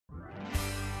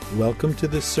Welcome to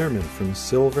this sermon from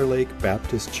Silver Lake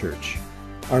Baptist Church.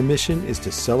 Our mission is to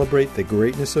celebrate the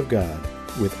greatness of God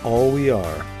with all we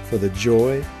are for the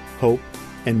joy, hope,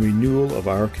 and renewal of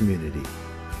our community.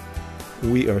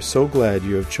 We are so glad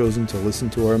you have chosen to listen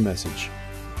to our message.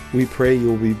 We pray you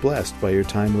will be blessed by your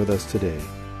time with us today.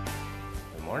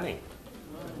 Good morning.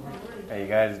 How you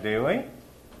guys doing?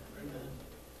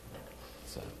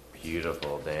 It's a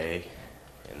beautiful day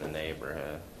in the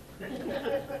neighborhood.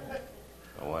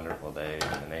 A wonderful day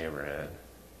in the neighborhood.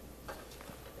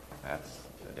 That's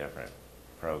a different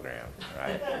program,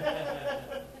 right?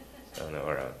 Don't know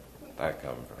where that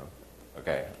come from.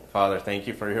 Okay, Father, thank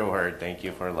you for your word. Thank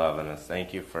you for loving us.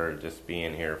 Thank you for just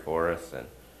being here for us and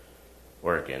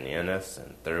working in us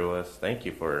and through us. Thank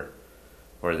you for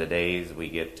the days we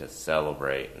get to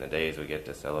celebrate, and the days we get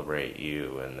to celebrate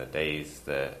you, and the days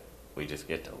that we just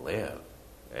get to live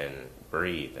and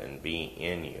breathe and be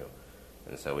in you.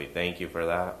 And so we thank you for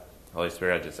that. Holy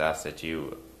Spirit, I just ask that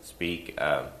you speak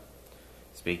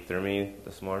through me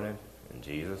this morning. In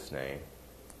Jesus' name,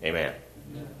 amen.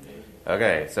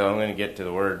 Okay, so I'm going to get to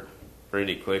the word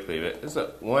pretty quickly, but it's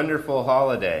a wonderful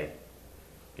holiday.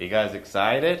 You guys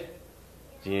excited?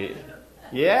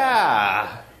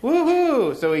 Yeah!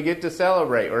 Woohoo! So we get to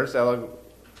celebrate. We're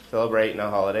celebrating a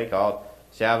holiday called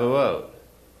Shavuot.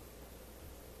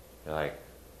 You're like,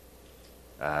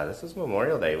 this is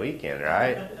Memorial Day weekend,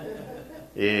 right?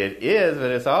 It is,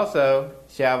 but it's also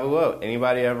Shavuot.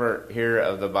 Anybody ever hear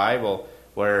of the Bible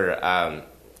where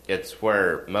it's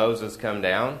where Moses come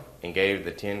down and gave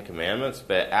the 10 Commandments,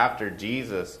 but after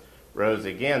Jesus rose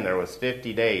again, there was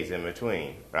 50 days in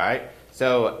between, right?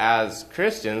 So as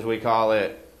Christians, we call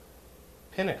it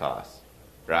Pentecost,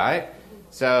 right?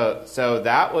 So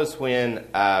that was when...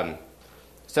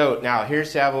 So now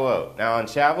here's Shavuot. Now on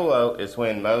Shavuot is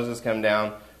when Moses come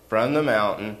down from the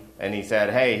mountain and he said,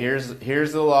 "Hey, here's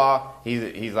the law."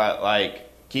 He's like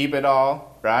keep it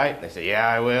all, right? They said, "Yeah,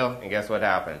 I will." And guess what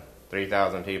happened?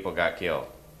 3,000 people got killed,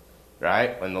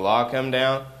 right? When the law come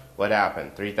down, what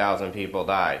happened? 3,000 people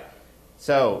died.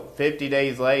 So 50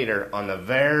 days later,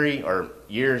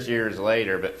 years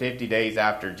later, but 50 days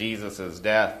after Jesus'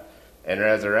 death and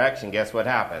resurrection, guess what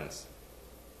happens?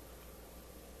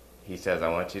 He says, "I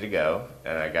want you to go,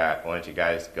 and I want you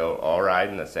guys to go all ride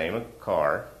in the same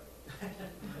car,"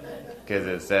 because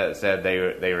it said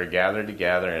they were gathered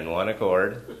together in one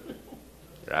accord,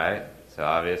 right? So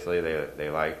obviously they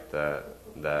liked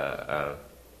the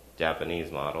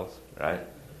Japanese models, right?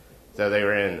 So they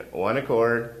were in one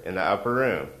accord in the upper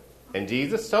room, and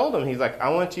Jesus told them, he's like, "I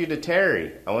want you to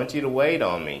tarry, I want you to wait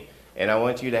on me, and I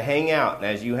want you to hang out. And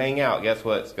as you hang out, guess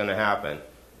what's going to happen?"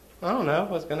 "I don't know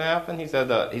what's going to happen." He said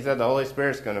the Holy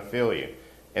Spirit's going to fill you.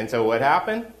 And so what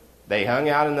happened? They hung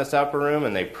out in this upper room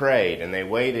and they prayed and they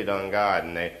waited on God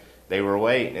and they were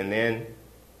waiting. And then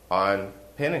on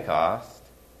Pentecost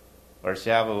or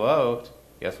Shavuot,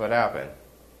 guess what happened?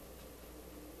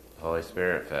 The Holy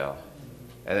Spirit fell.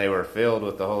 And they were filled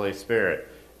with the Holy Spirit.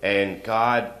 And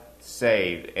God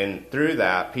saved. And through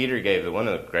that, Peter gave one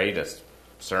of the greatest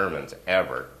sermons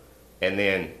ever. And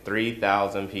then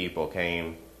 3,000 people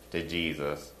came to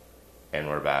Jesus and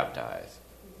were baptized.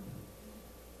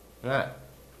 Not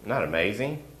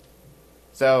amazing?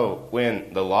 So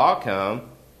when the law come,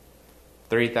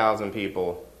 3,000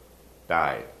 people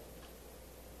died.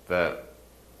 But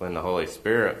when the Holy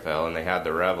Spirit fell and they had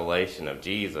the revelation of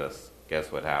Jesus,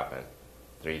 guess what happened?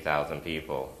 3,000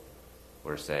 people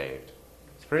were saved.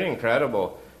 It's pretty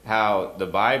incredible how the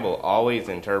Bible always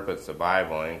interprets the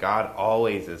Bible, and God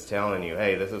always is telling you,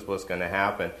 hey, this is what's going to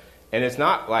happen. And it's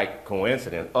not like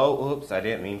coincidence. Oh, oops, I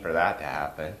didn't mean for that to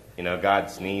happen.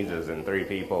 God sneezes and 3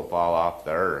 people fall off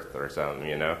the earth or something,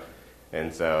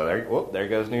 And so, there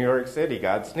goes New York City.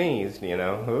 God sneezed,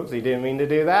 Oops, he didn't mean to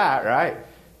do that, right?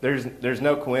 There's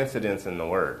no coincidence in the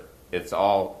Word. It's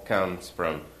all comes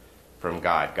from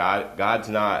God. God's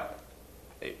not,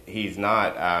 he's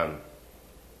not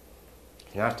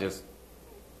just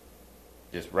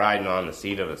riding on the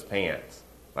seat of his pants.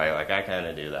 Like I kind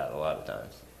of do that a lot of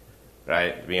times.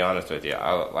 Right, to be honest with you,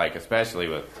 especially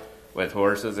with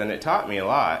horses, and it taught me a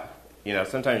lot.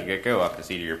 Sometimes you go off the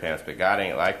seat of your pants, but God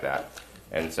ain't like that.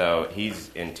 And so he's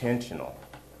intentional.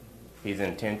 He's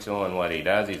intentional in what he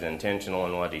does. He's intentional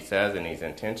in what he says, and he's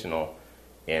intentional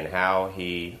in how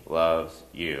he loves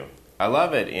you. I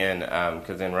love it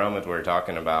because in Romans we're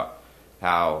talking about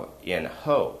how in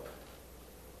hope,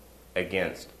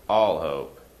 against all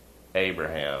hope,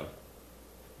 Abraham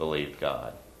believed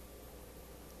God.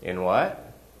 In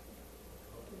what?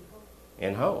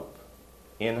 In hope.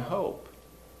 In hope.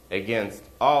 Against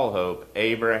all hope,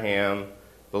 Abraham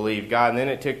believe God. And then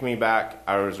it took me back.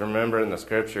 I was remembering the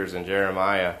scriptures in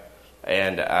Jeremiah,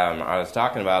 and I was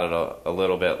talking about it a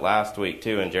little bit last week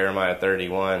too, in Jeremiah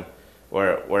 31,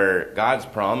 where God's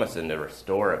promising to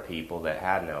restore a people that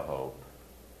had no hope,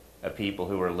 a people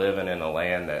who were living in a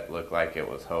land that looked like it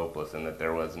was hopeless and that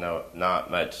there was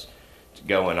not much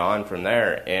going on from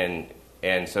there.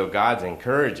 And so God's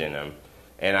encouraging them.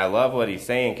 And I love what he's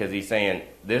saying, because he's saying,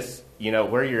 this,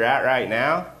 where you're at right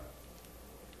now,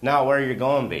 not where you're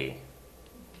going to be.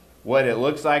 What it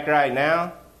looks like right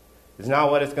now is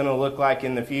not what it's going to look like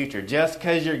in the future. Just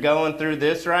because you're going through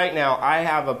this right now, I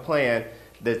have a plan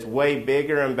that's way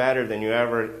bigger and better than you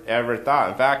ever thought.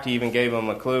 In fact, he even gave them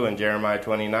a clue in Jeremiah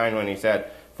 29 when he said,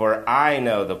 "For I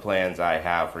know the plans I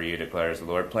have for you, declares the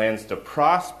Lord, plans to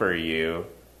prosper you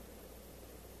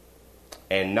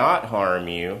and not harm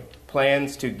you,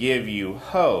 plans to give you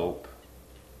hope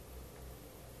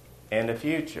and a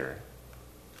future."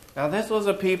 Now, this was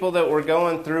a people that were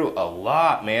going through a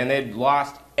lot, man. They'd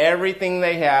lost everything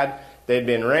they had. They'd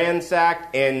been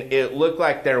ransacked, and it looked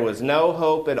like there was no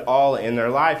hope at all in their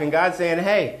life. And God's saying,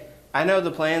 hey, I know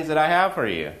the plans that I have for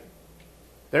you.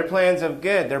 They're plans of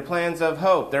good. They're plans of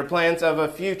hope. They're plans of a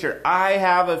future. I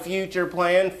have a future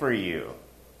plan for you.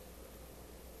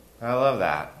 I love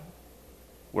that.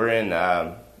 We're in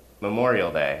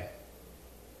Memorial Day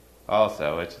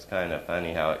also, which is kind of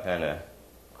funny how it kind of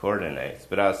coordinates.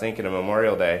 But I was thinking of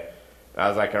Memorial Day. I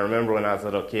was like, I remember when I was a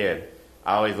little kid,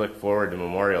 I always looked forward to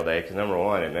Memorial Day because, number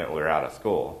one, it meant we were out of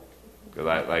school.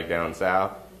 Because like down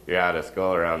south, you're out of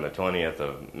school around the 20th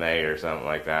of May or something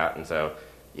like that. And so,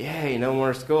 yay, no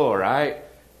more school, right?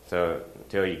 So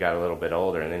until you got a little bit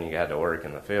older and then you got to work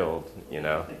in the field,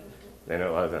 then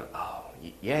it wasn't, oh,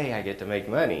 yay, I get to make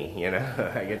money,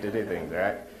 I get to do things,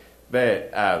 right?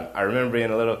 But I remember being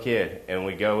a little kid, and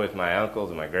we'd go with my uncles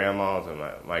and my grandmas and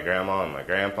my grandma and my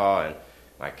grandpa and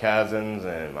my cousins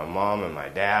and my mom and my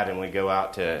dad, and we'd go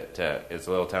out to it's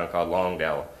a little town called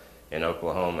Longdale in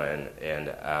Oklahoma,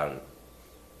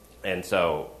 and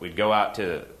so we'd go out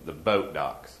to the boat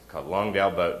docks called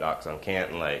Longdale Boat Docks on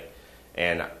Canton Lake,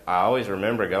 and I always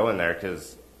remember going there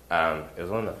because it was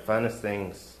one of the funnest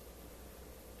things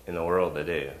in the world to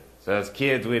do. So as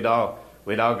kids, we'd all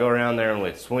go around there and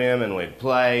we'd swim and we'd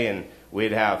play and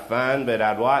we'd have fun, but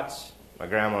I'd watch my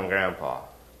grandma and grandpa.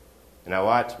 And I'd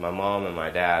watch my mom and my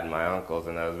dad and my uncles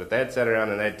and those, but they'd sit around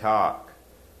and they'd talk.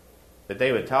 But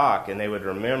they would talk and they would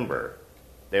remember.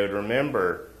 They would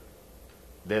remember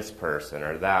this person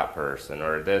or that person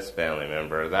or this family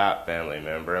member or that family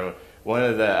member. And one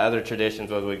of the other traditions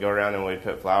was we'd go around and we'd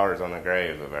put flowers on the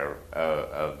graves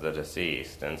of the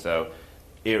deceased. And so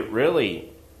it really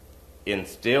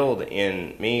instilled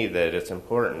in me that it's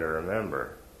important to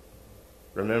remember.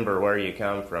 Remember where you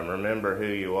come from. Remember who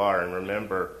you are, and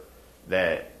remember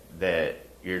that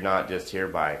you're not just here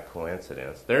by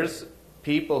coincidence. There's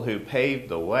people who paved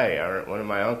the way. One of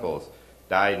my uncles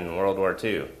died in World War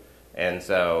II, and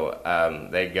so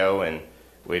they'd go and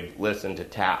we'd listen to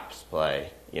taps play,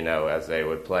 as they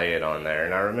would play it on there.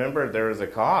 And I remember there was a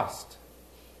cost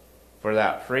for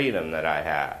that freedom that I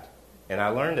had, and I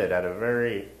learned it at a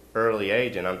very early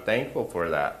age, and I'm thankful for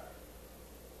that.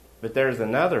 But there's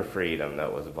another freedom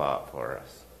that was bought for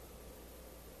us.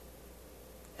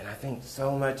 And I think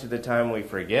so much of the time we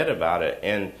forget about it,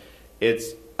 and it's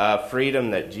a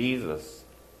freedom that Jesus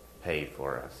paid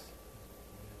for us.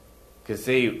 Because,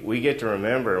 see, we get to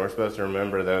remember, and we're supposed to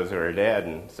remember those who are dead,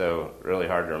 and so really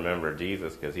hard to remember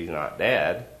Jesus because he's not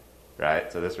dead,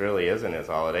 right? So this really isn't his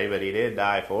holiday, but he did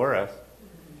die for us,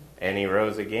 and he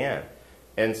rose again.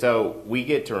 And so we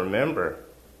get to remember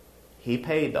he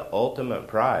paid the ultimate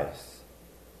price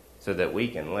so that we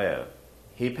can live.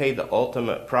 He paid the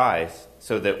ultimate price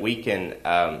so that we can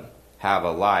have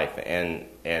a life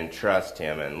and trust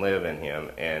him and live in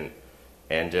him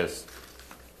and just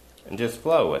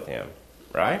flow with him,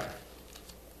 right?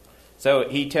 So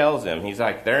he tells them, he's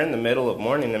like, they're in the middle of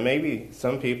mourning, and maybe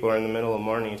some people are in the middle of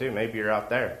mourning too. Maybe you're out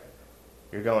there.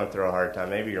 You're going through a hard time.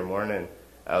 Maybe you're mourning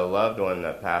a loved one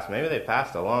that passed. Maybe they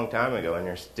passed a long time ago and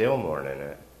you're still mourning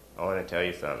it. I want to tell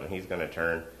you something. He's going to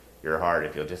turn your heart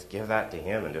if you'll just give that to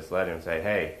him and just let him say,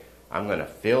 hey, I'm going to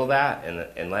feel that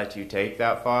and let you take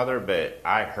that, Father, but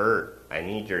I hurt. I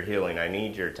need your healing. I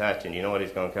need your touch. And you know what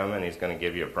he's going to come in? He's going to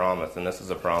give you a promise, and this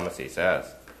is a promise he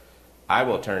says. I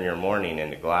will turn your mourning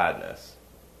into gladness.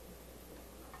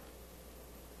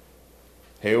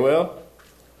 Who will?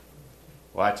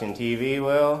 Watching TV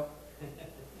will?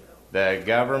 The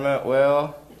government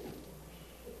will?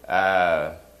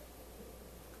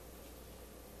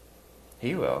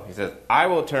 He will. He says, I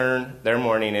will turn their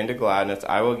mourning into gladness.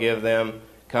 I will give them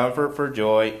comfort for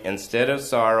joy. Instead of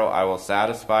sorrow, I will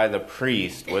satisfy the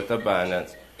priest with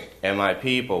abundance, and my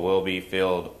people will be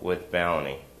filled with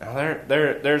bounty. Now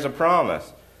there's a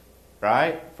promise,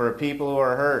 right? For people who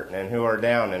are hurt and who are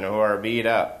down and who are beat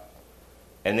up.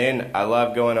 And then I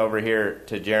love going over here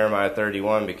to Jeremiah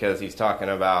 31 because he's talking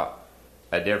about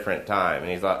a different time.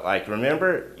 And he's like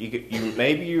remember,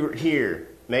 maybe you're here.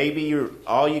 Maybe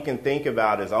all you can think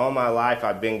about is all my life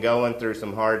I've been going through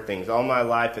some hard things. All my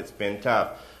life it's been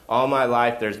tough. All my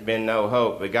life there's been no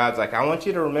hope. But God's like, I want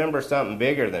you to remember something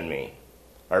bigger than me.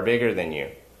 Or bigger than you.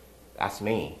 That's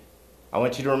me. I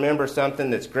want you to remember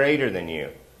something that's greater than you.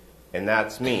 And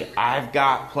that's me. I've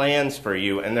got plans for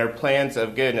you. And they're plans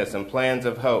of goodness and plans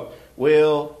of hope.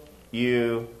 Will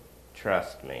you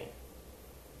trust me?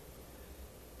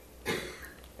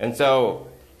 And so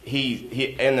he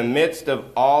in the midst of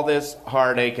all this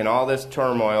heartache and all this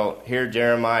turmoil, here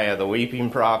Jeremiah, the weeping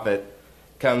prophet,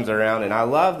 comes around. And I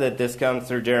love that this comes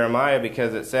through Jeremiah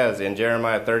because it says in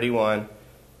Jeremiah 31,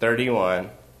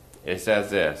 it says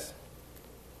this: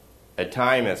 a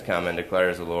time is coming,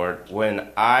 declares the Lord, when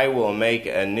I will make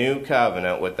a new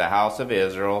covenant with the house of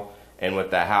Israel and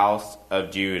with the house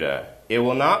of Judah. It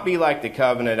will not be like the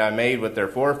covenant I made with their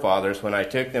forefathers when I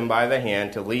took them by the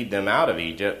hand to lead them out of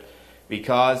Egypt,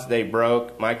 because they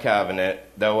broke my covenant,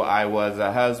 though I was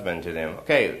a husband to them.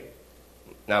 Okay,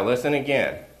 now listen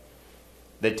again.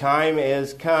 The time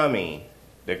is coming,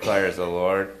 declares the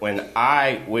Lord, when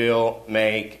I will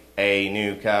make a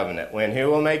new covenant. When who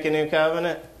will make a new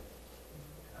covenant?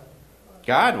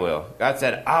 God will. God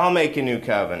said, I'll make a new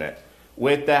covenant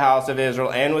with the house of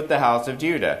Israel and with the house of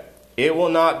Judah. It will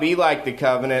not be like the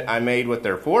covenant I made with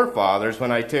their forefathers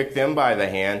when I took them by the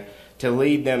hand to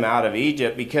lead them out of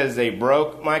Egypt, because they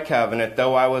broke my covenant,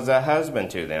 though I was a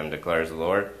husband to them, declares the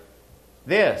Lord.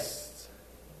 This,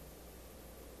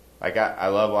 like I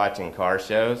love watching car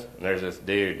shows, and there's this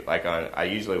dude, I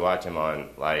usually watch him on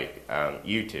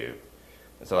YouTube.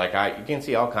 And so you can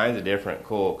see all kinds of different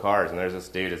cool cars, and there's this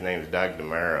dude, his name is Doug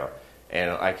DeMuro,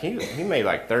 and he made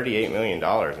 $38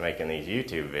 million making these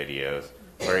YouTube videos,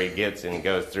 where he gets and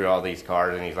goes through all these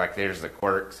cars, and he's like, there's the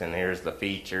quirks, and here's the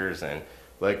features, and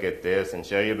look at this, and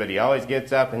show you. But he always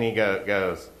gets up and he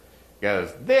goes,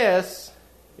 this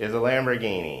is a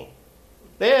Lamborghini.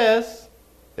 This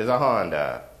is a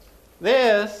Honda.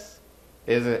 This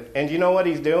is a... And you know what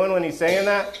he's doing when he's saying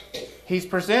that? He's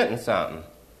presenting something.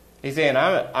 He's saying,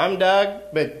 I'm Doug,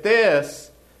 but this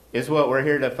is what we're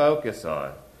here to focus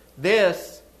on.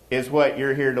 This is what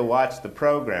you're here to watch the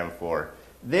program for.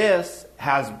 This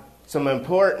has some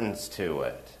importance to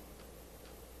it.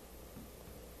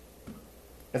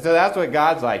 And so that's what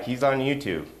God's like. He's on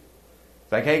YouTube.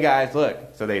 It's like, hey guys, look.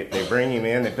 So they bring him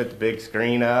in, they put the big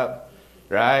screen up,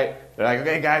 right? They're like,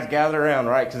 okay guys, gather around,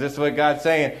 right? Because this is what God's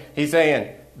saying. He's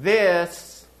saying,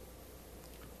 this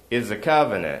is the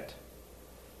covenant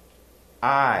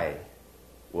I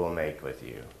will make with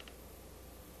you.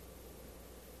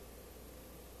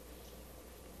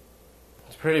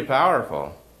 It's pretty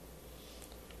powerful.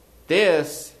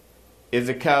 This is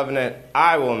a covenant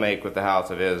I will make with the house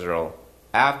of Israel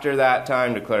after that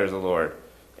time, declares the Lord.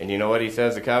 And you know what he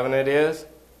says the covenant is?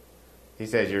 He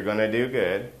says you're going to do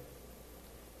good,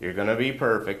 you're going to be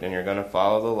perfect, and you're going to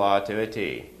follow the law to a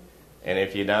T. And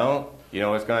if you don't, you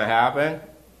know what's going to happen?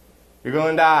 You're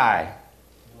going to die.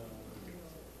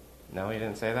 No, he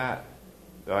didn't say that.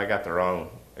 Oh, I got the wrong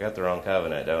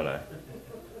covenant, don't I?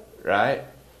 Right?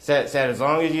 Said as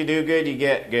long as you do good, you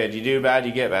get good. You do bad,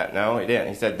 you get bad. No, he didn't.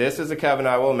 He said, this is the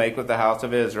covenant I will make with the house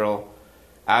of Israel.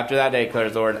 After that day,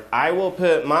 declares the Lord, I will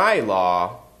put my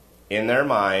law in their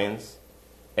minds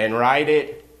and write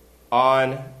it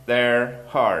on their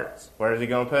hearts. Where is he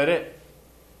going to put it?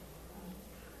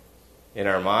 In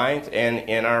our minds and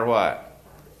in our what?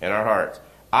 In our hearts.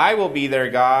 I will be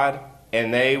their God,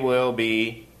 and they will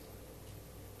be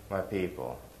my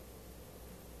people.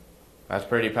 That's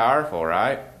pretty powerful,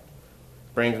 right?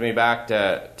 Brings me back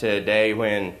to a day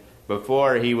when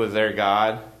before he was their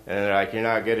God, and they're like, you're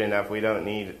not good enough, we don't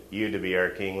need you to be our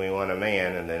king, we want a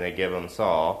man. And then they give him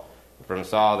Saul. From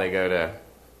Saul they go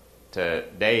to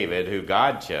David, who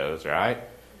God chose, right?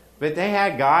 But they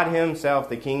had God himself,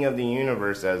 the king of the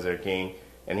universe, as their king,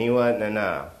 and he wasn't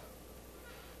enough.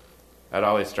 That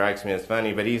always strikes me as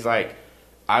funny, but he's like,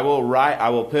 I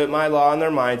will put my law in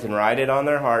their minds and write it on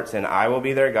their hearts, and I will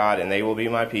be their God, and they will be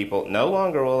my people. No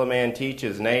longer will a man teach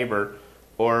his neighbor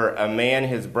or a man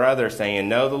his brother, saying,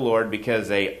 know the Lord, because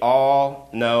they all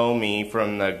know me,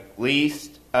 from the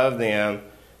least of them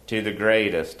to the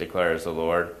greatest, declares the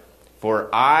Lord. For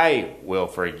I will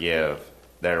forgive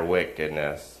their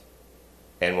wickedness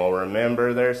and will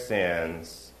remember their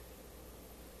sins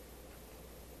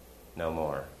no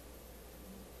more.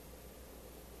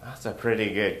 That's a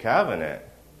pretty good covenant,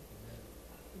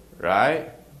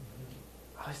 right?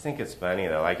 I always think it's funny,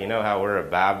 though. Like, you know how we're a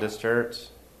Baptist church,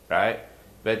 right?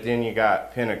 But then you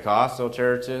got Pentecostal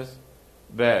churches.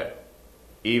 But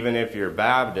even if you're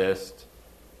Baptist,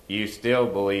 you still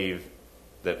believe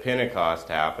that Pentecost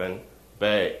happened.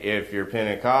 But if you're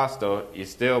Pentecostal, you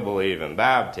still believe in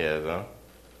baptism,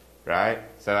 right?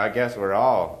 So I guess we're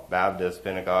all Baptist,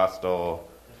 Pentecostal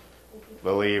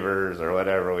believers or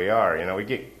whatever we are. You know, we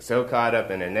get so caught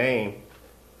up in a name,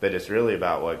 but it's really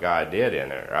about what God did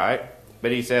in it, right?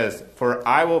 But he says, for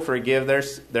I will forgive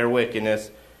their wickedness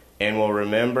and will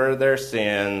remember their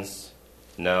sins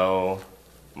no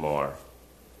more.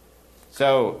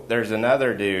 So there's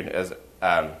another dude,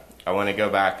 I want to go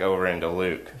back over into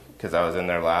Luke, because I was in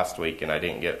there last week and I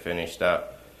didn't get finished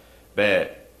up.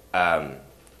 But I'm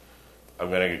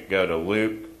going to go to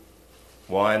Luke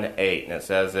 1:8, and it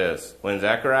says this: when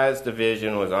Zechariah's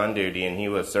division was on duty and he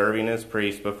was serving as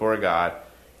priest before God,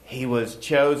 he was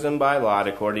chosen by lot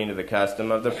according to the custom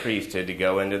of the priesthood to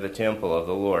go into the temple of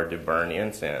the Lord to burn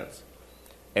incense.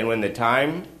 And when the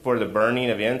time for the burning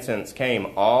of incense came,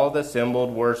 all the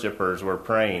assembled worshippers were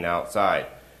praying outside.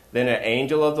 Then an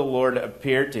angel of the Lord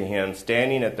appeared to him,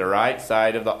 standing at the right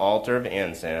side of the altar of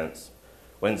incense.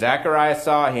 When Zechariah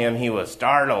saw him, he was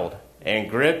startled and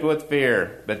gripped with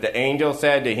fear. But the angel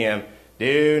said to him,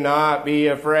 do not be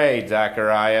afraid,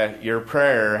 Zechariah. Your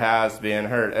prayer has been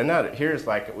heard. Here's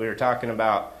like we were talking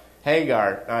about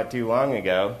Hagar not too long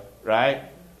ago, right?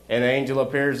 And the angel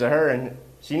appears to her, and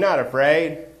she's not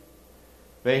afraid.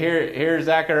 But here's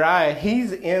Zechariah.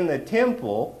 He's in the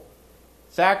temple,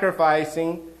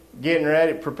 sacrificing, getting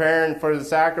ready, preparing for the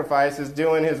sacrifices,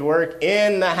 doing his work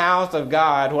in the house of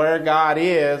God, where God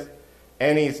is,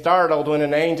 and he's startled when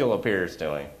an angel appears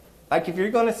to him. Like, if you're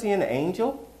going to see an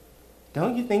angel,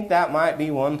 don't you think that might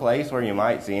be one place where you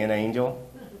might see an angel?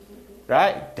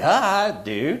 Right? Duh,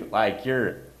 dude. Like,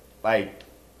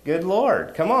 good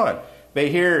Lord, come on. But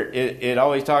here, it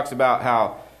always talks about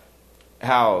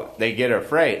how they get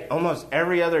afraid. Almost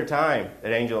every other time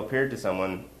that angel appeared to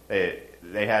someone, they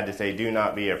had to say, do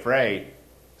not be afraid,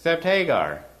 except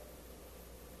Hagar.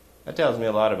 That tells me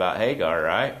a lot about Hagar,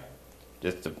 right?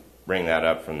 Just to bring that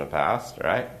up from the past,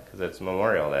 right? Because it's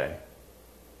Memorial Day.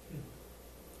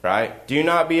 Right? Do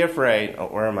not be afraid. Oh,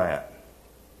 where am I at?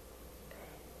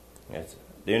 Yes.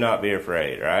 Do not be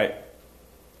afraid, right?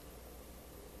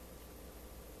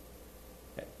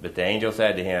 But the angel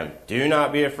said to him, do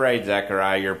not be afraid,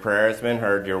 Zechariah. Your prayer has been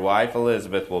heard. Your wife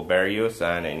Elizabeth will bear you a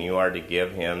son, and you are to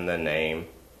give him the name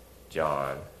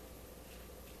John.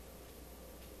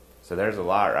 So there's a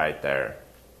lot right there,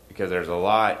 because there's a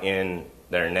lot in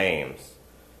their names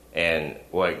and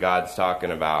what God's talking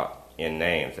about in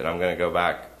names. And I'm going to go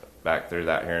back through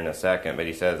that here in a second. But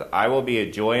he says, I will be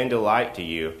a joy and delight to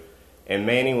you, and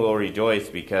many will rejoice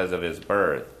because of his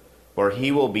birth. For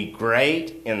he will be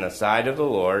great in the sight of the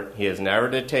Lord. He is never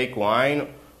to take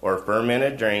wine or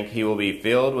fermented drink. He will be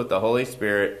filled with the Holy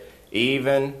Spirit,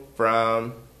 even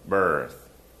from birth.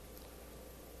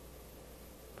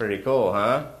 Pretty cool,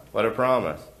 huh? What a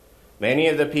promise. Many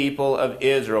of the people of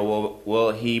Israel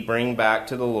will he bring back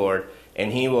to the Lord,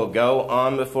 and he will go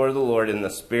on before the Lord in the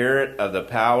spirit of the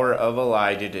power of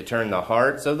Elijah to turn the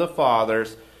hearts of the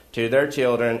fathers to their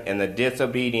children and the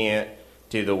disobedient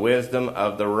to the wisdom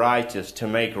of the righteous, to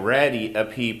make ready a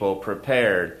people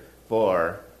prepared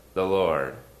for the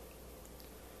Lord.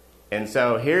 And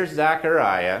so here's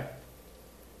Zechariah.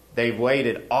 They've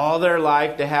waited all their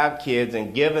life to have kids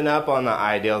and given up on the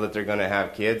ideal that they're going to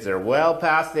have kids. They're well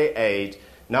past the age.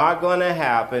 Not going to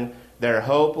happen. They're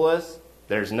hopeless.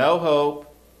 There's no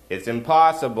hope. It's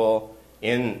impossible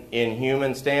in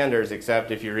human standards, except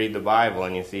if you read the Bible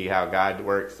and you see how God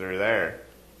works through there.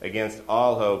 Against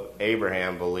all hope,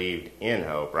 Abraham believed in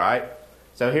hope, right?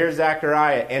 So here's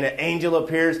Zechariah, and an angel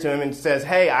appears to him and says,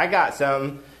 hey, I got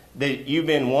something that you've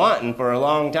been wanting for a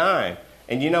long time.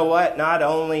 And you know what? Not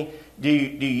only do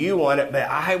you want it, but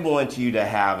I want you to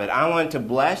have it. I want to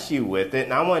bless you with it,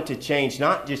 and I want to change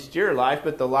not just your life,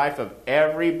 but the life of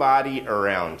everybody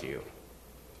around you.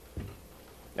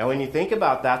 Now, when you think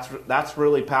about that, that's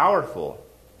really powerful.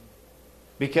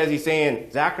 Because he's saying,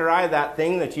 Zechariah, that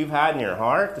thing that you've had in your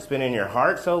heart, that's been in your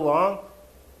heart so long,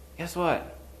 guess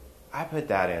what? I put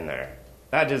that in there.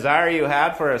 That desire you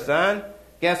had for a son,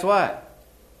 guess what?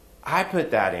 I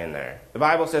put that in there. The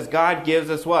Bible says God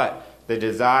gives us what? The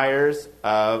desires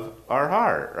of our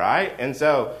heart, right? And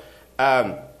so,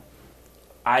 I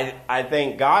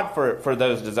thank God for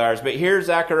those desires. But here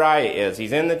Zechariah is.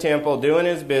 He's in the temple doing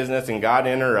his business, and God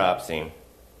interrupts him,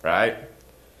 right?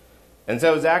 And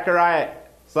so Zechariah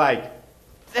It's like,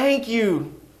 thank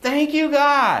you,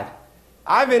 God.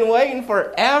 I've been waiting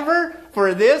forever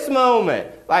for this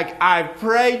moment. Like, I've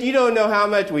prayed. You don't know how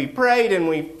much we prayed and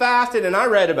we fasted. And I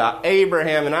read about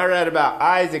Abraham and I read about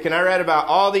Isaac and I read about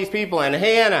all these people and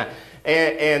Hannah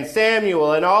and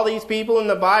Samuel and all these people in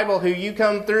the Bible who you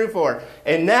come through for.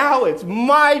 And now it's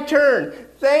my turn.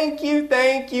 Thank you,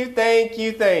 thank you, thank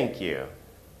you, thank you.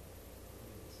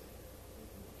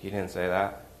 You didn't say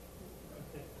that?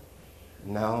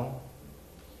 No?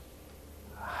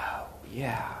 Oh,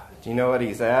 yeah. Do you know what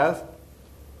he says?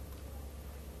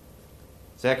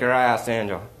 Zechariah asked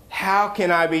Angel, how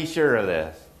can I be sure of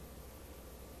this?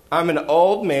 I'm an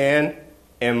old man,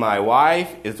 and my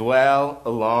wife is well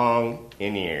along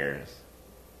in years.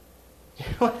 You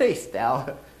know what he's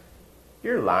telling?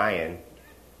 You're lying.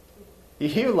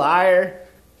 You liar.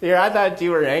 Here, I thought you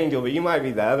were an angel, but you might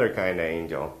be the other kind of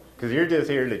angel. Because you're just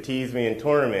here to tease me and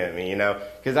torment me,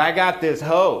 Because I got this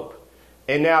hope.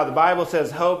 And now the Bible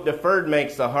says hope deferred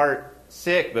makes the heart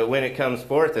sick, but when it comes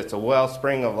forth, it's a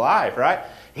wellspring of life, right?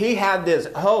 He had this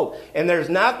hope. And there's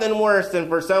nothing worse than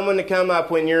for someone to come up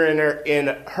when you're in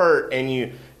hurt and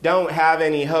you don't have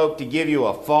any hope to give you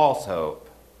a false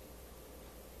hope.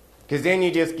 Because then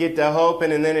you just get to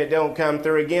hoping and then it don't come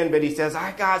through again. But he says,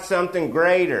 I got something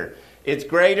greater. It's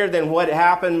greater than what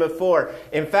happened before.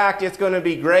 In fact, it's going to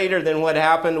be greater than what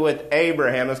happened with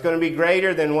Abraham. It's going to be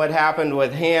greater than what happened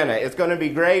with Hannah. It's going to be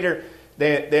greater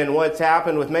than what's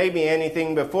happened with maybe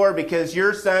anything before, because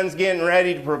your son's getting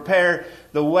ready to prepare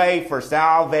the way for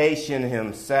salvation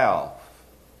himself.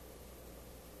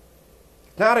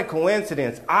 It's not a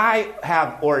coincidence. I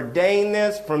have ordained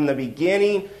this from the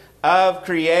beginning of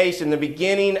creation, the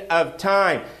beginning of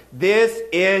time. This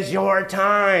is your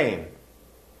time.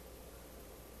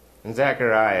 And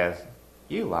Zechariah,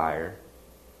 you liar.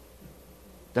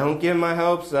 Don't give my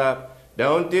hopes up.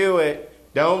 Don't do it.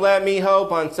 Don't let me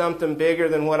hope on something bigger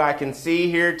than what I can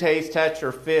see, hear, taste, touch,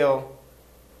 or feel.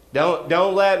 Don't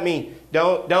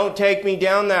take me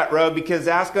down that road, because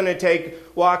that's going to take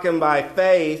walking by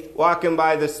faith, walking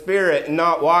by the Spirit, and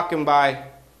not walking by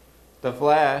the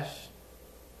flesh.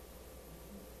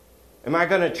 Am I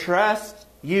going to trust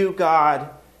you, God,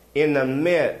 in the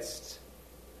midst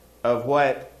of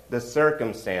what the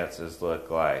circumstances look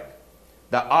like?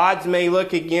 The odds may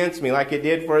look against me like it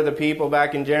did for the people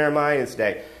back in Jeremiah's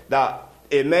day.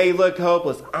 It may look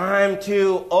hopeless. I'm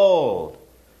too old.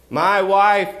 My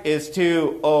wife is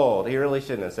too old. He really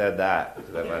shouldn't have said that.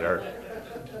 That might hurt.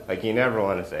 Like, you never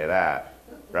want to say that,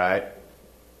 right?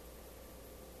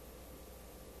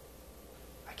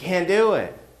 I can't do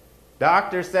it.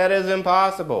 Doctor said it's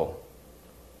impossible.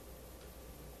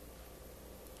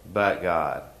 But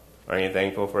God. Aren't you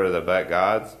thankful for the but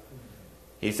gods?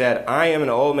 He said, I am an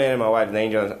old man and my wife is an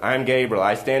angel. I'm Gabriel.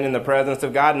 I stand in the presence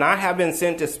of God, and I have been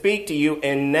sent to speak to you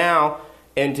and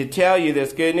to tell you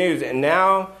this good news. And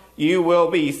now you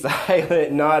will be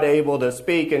silent, not able to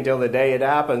speak until the day it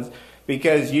happens,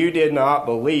 because you did not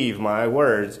believe my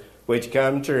words, which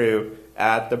come true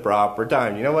at the proper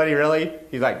time. You know what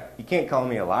he's like, you can't call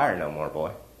me a liar no more,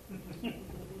 boy.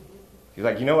 He's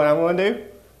like, you know what I'm going to do?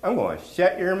 I'm going to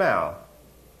shut your mouth.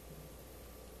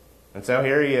 And so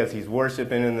here he is. He's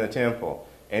worshiping in the temple.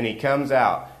 And he comes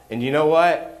out. And you know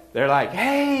what? They're like,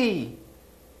 hey!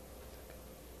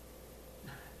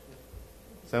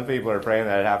 Some people are praying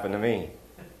that it happened to me.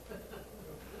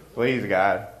 Please,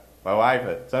 God. My wife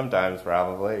at sometimes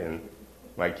probably. And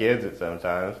my kids at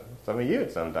sometimes. Some of you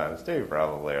at sometimes too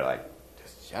probably are like,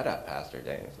 just shut up, Pastor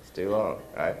James. It's too long,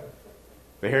 right?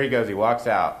 But here he goes. He walks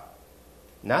out.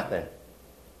 Nothing.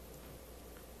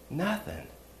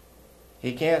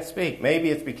 He can't speak.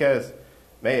 Maybe it's because,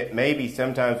 maybe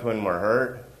sometimes when we're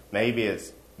hurt, maybe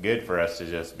it's good for us to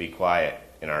just be quiet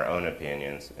in our own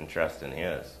opinions and trust in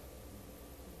His.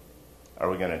 Are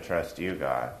we going to trust you,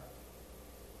 God?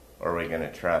 Or are we going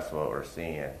to trust what we're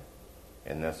seeing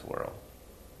in this world?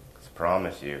 Because I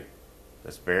promise you,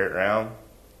 the spirit realm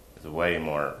is way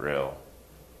more real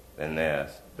than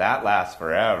this. That lasts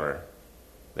forever.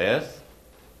 This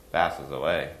passes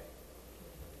away.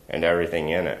 And everything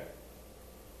in it.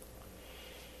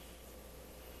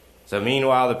 So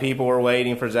meanwhile, the people were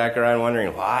waiting for Zechariah and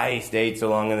wondering why he stayed so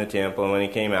long in the temple. And when he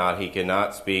came out, he could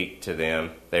not speak to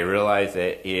them. They realized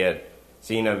that he had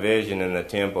seen a vision in the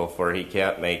temple, for he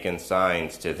kept making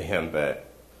signs to them, but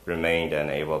remained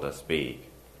unable to speak.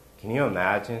 Can you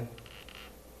imagine?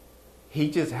 He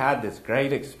just had this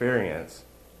great experience,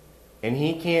 and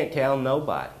he can't tell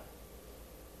nobody.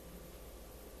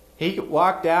 He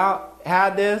walked out,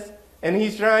 had this, and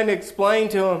he's trying to explain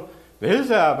to them, this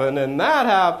happened and that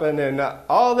happened and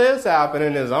all this happened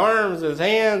in his arms, his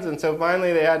hands. And so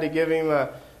finally they had to give him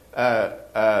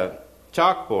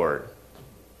chalkboard.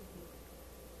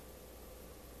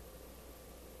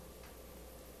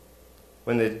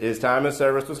 When his time of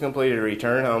service was completed, he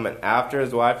returned home, and after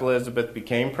his wife Elizabeth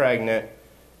became pregnant,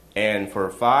 and for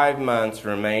 5 months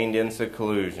remained in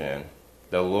seclusion.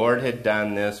 The Lord had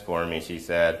done this for me, she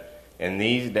said. In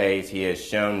these days he has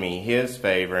shown me his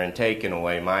favor and taken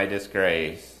away my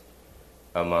disgrace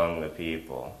among the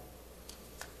people.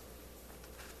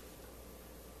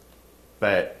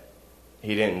 But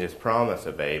he didn't just promise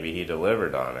a baby, he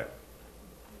delivered on it.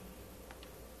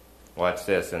 Watch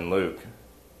this in Luke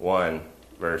 1,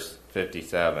 verse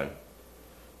 57.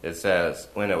 It says,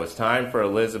 when it was time for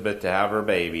Elizabeth to have her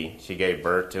baby, she gave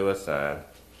birth to a son,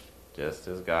 just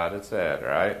as God had said,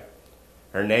 right?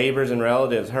 Her neighbors and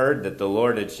relatives heard that the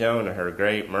Lord had shown her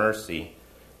great mercy,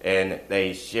 and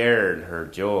they shared her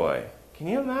joy. Can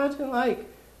you imagine, like,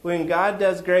 when God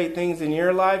does great things in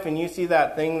your life, and you see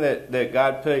that thing that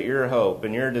God put your hope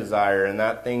and your desire, and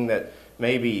that thing that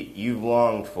maybe you've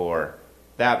longed for,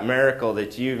 that miracle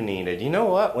that you've needed. You know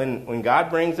what? When God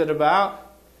brings it about,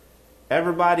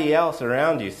 everybody else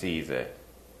around you sees it.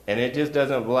 And it just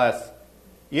doesn't bless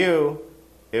you,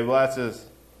 it blesses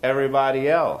everybody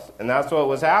else. And that's what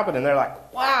was happening. They're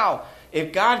like, wow,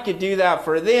 if God could do that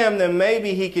for them, then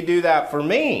maybe he could do that for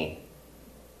me.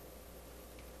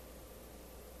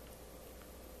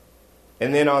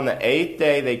 And then on the 8th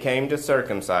day they came to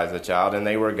circumcise the child, and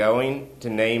they were going to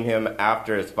name him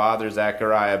after his father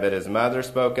Zechariah. But his mother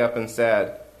spoke up and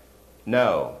said,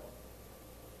 no,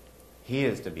 he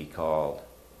is to be called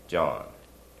John.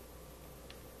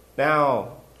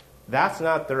 Now, that's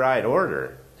not the right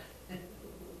order.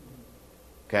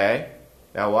 Okay?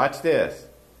 Now watch this.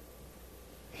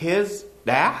 His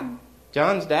dad,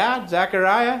 John's dad,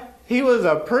 Zechariah, he was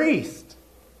a priest.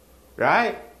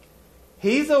 Right?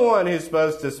 He's the one who's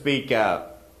supposed to speak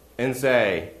up and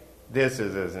say, this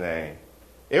is his name.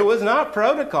 It was not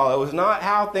protocol. It was not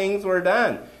how things were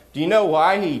done. Do you know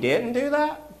why he didn't do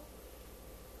that?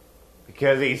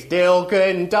 Because he still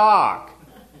couldn't talk.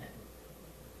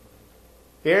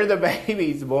 Here the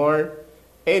baby's born,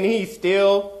 and he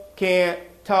still can't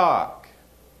talk.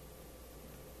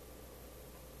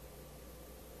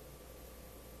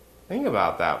 Think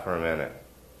about that for a minute.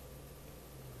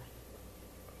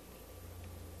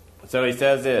 So he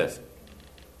says this.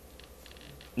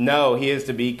 No, he is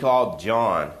to be called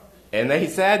John. And they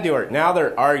said to her, now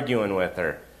they're arguing with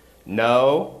her.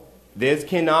 No, this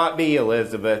cannot be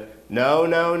Elizabeth. No,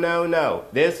 no, no, no.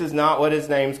 This is not what his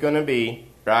name's going to be,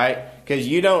 right? Because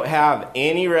you don't have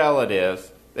any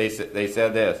relatives. They said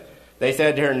this. They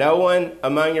said to her, no one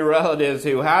among your relatives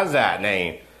who has that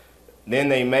name. Then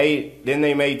they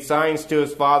made signs to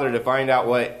his father to find out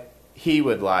what he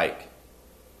would like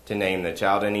to name the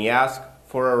child. And he asked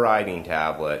for a writing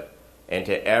tablet. And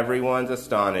to everyone's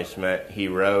astonishment, he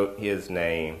wrote his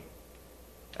name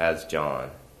as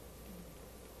John.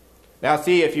 Now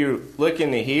see, if you look in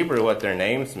the Hebrew what their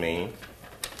names mean.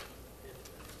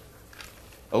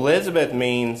 Elizabeth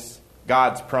means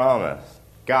God's promise.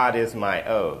 God is my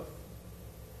oath.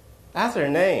 That's her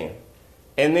name.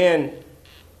 And then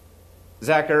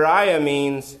Zechariah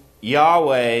means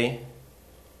Yahweh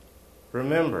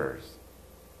remembers.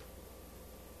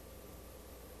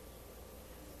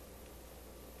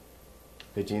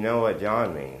 But you know what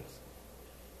John means?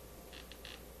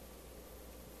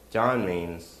 John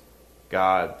means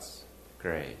God's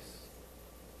grace.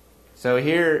 So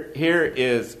here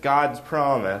is God's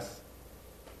promise,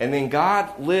 and then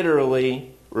God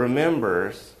literally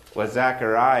remembers with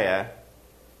Zechariah,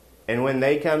 and when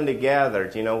they come together,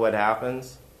 do you know what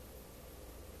happens?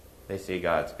 They see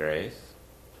God's grace.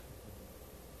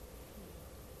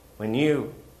 When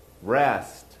you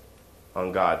rest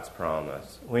on God's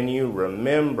promise, when you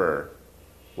remember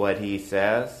what He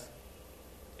says,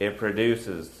 it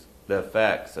produces the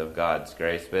effects of God's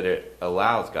grace, but it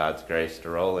allows God's grace to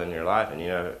roll in your life. And you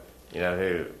know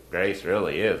who grace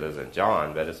really isn't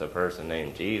John, but it's a person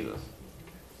named Jesus.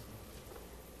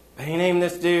 He named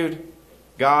this dude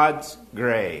God's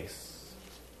grace.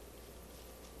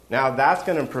 Now that's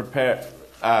going to prepare.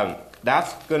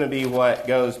 That's going to be what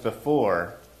goes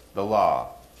before the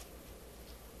law.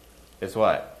 It's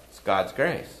what? It's God's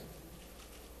grace.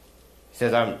 He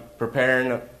says, I'm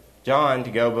preparing John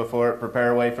to go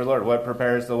prepare a way for the Lord. What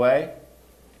prepares the way?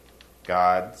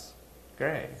 God's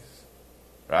grace.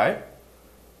 Right?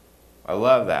 I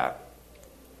love that.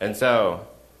 And so,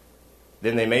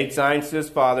 then they made signs to his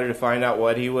father to find out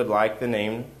what he would like to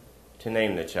name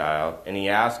the child. And he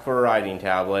asked for a writing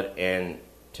tablet, and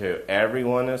to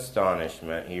everyone's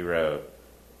astonishment, he wrote,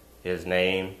 his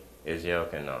name is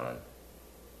Yochanan.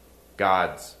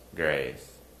 God's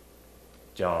grace.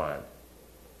 John,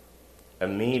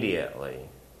 immediately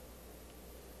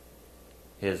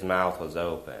his mouth was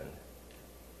opened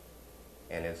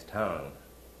and his tongue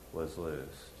was loosed.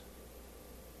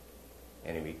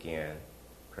 And he began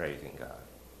praising God.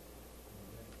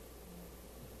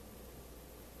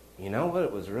 You know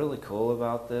what was really cool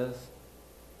about this?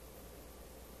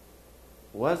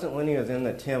 It wasn't when he was in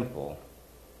the temple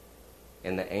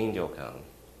and the angel comes.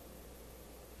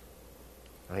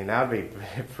 I mean, that would be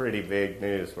pretty big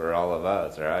news for all of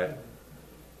us, right?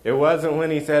 It wasn't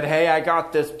when he said, hey, I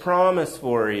got this promise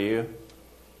for you,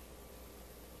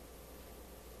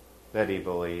 that he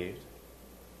believed.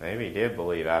 Maybe he did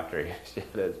believe after he shut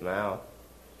his mouth.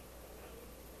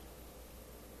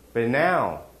 But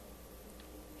now,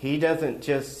 he doesn't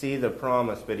just see the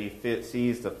promise, but he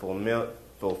sees the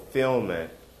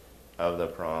fulfillment of the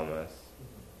promise.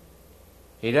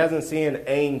 He doesn't see an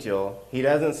angel. He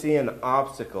doesn't see an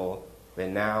obstacle, but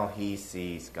now he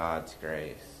sees God's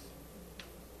grace.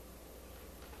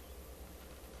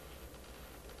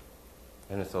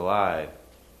 And it's alive.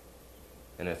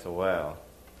 And it's well.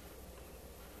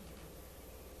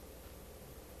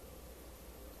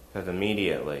 Because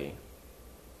immediately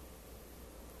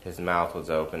his mouth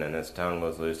was open and his tongue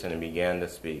was loose, and he began to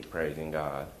speak, praising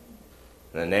God.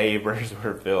 And the neighbors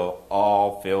were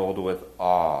all filled with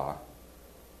awe.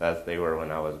 As they were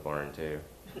when I was born too.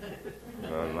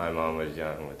 When my mom was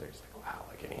young, with her, it's like, wow,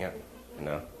 look at him, you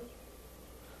know.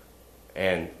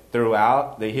 And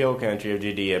throughout the hill country of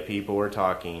Judea, people were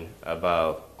talking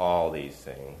about all these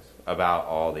things.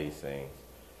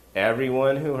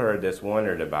 Everyone who heard this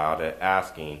wondered about it,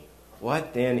 asking,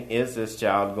 what then is this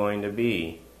child going to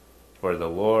be? For the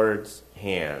Lord's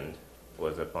hand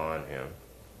was upon him.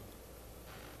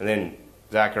 And then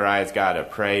Zacharias got a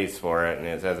praise for it, and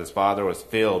it says his father was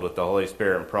filled with the Holy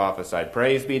Spirit and prophesied,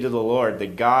 praise be to the Lord, the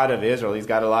God of Israel. He's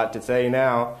got a lot to say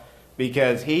now,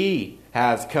 because he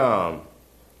has come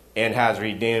and has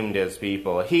redeemed his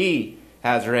people. He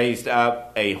has raised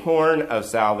up a horn of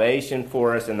salvation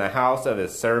for us in the house of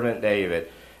his servant David,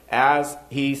 as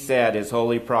he said his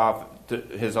holy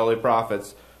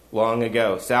prophets long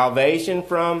ago. Salvation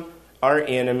from our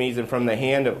enemies and from the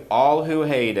hand of all who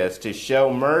hate us, to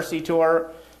show mercy to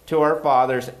our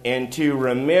fathers, and to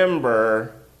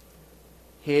remember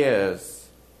his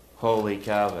holy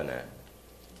covenant.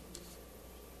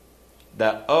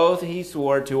 The oath he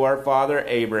swore to our father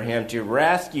Abraham, to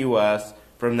rescue us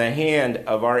from the hand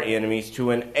of our enemies, to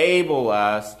enable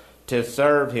us to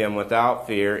serve him without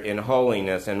fear in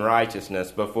holiness and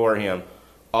righteousness before him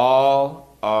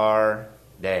all our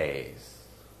days.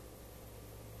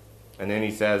 And then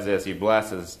he says this, he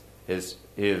blesses his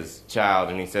child,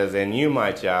 and he says, and you,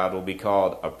 my child, will be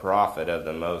called a prophet of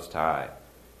the Most High.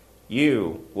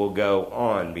 You will go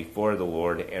on before the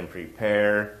Lord and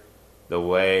prepare the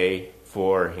way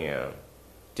for him,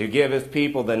 to give his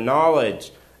people the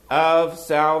knowledge of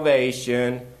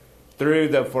salvation through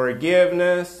the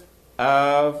forgiveness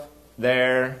of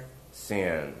their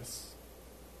sins.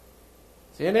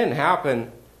 See, it didn't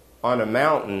happen on a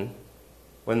mountain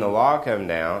when the law came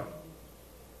down.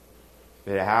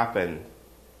 It happened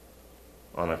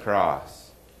on a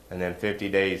cross. And then 50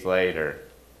 days later,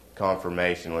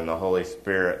 confirmation when the Holy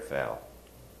Spirit fell.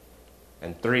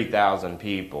 And 3,000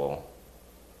 people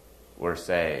were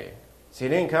saved. See, it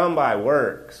didn't come by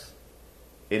works.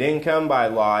 It didn't come by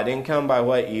law. It didn't come by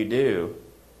what you do.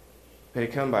 But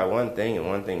it come by one thing and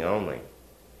one thing only.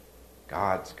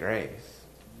 God's grace.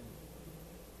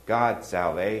 God's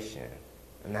salvation.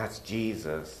 And that's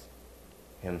Jesus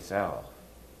himself.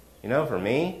 You know, for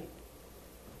me,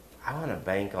 I want to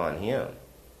bank on him.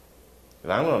 If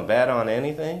I'm going to bet on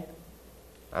anything,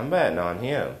 I'm betting on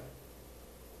him.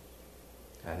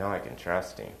 I know I can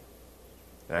trust him.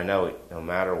 And I know no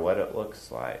matter what it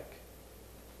looks like,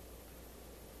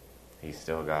 he's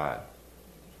still God.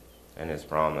 And his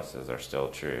promises are still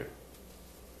true.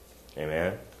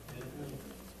 Amen?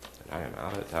 And I am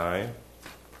out of time.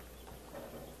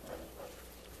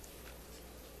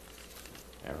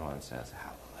 Everyone says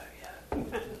hallelujah.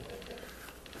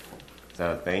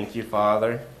 So thank you,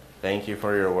 Father. Thank you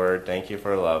for your word. Thank you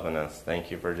for loving us. Thank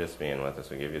you for just being with us.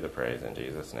 We give you the praise in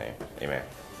Jesus' name. Amen.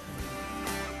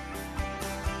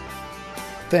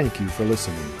 Thank you for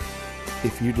listening.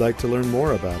 If you'd like to learn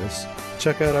more about us,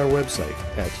 check out our website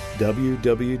at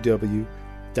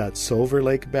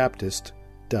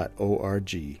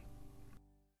www.silverlakebaptist.org.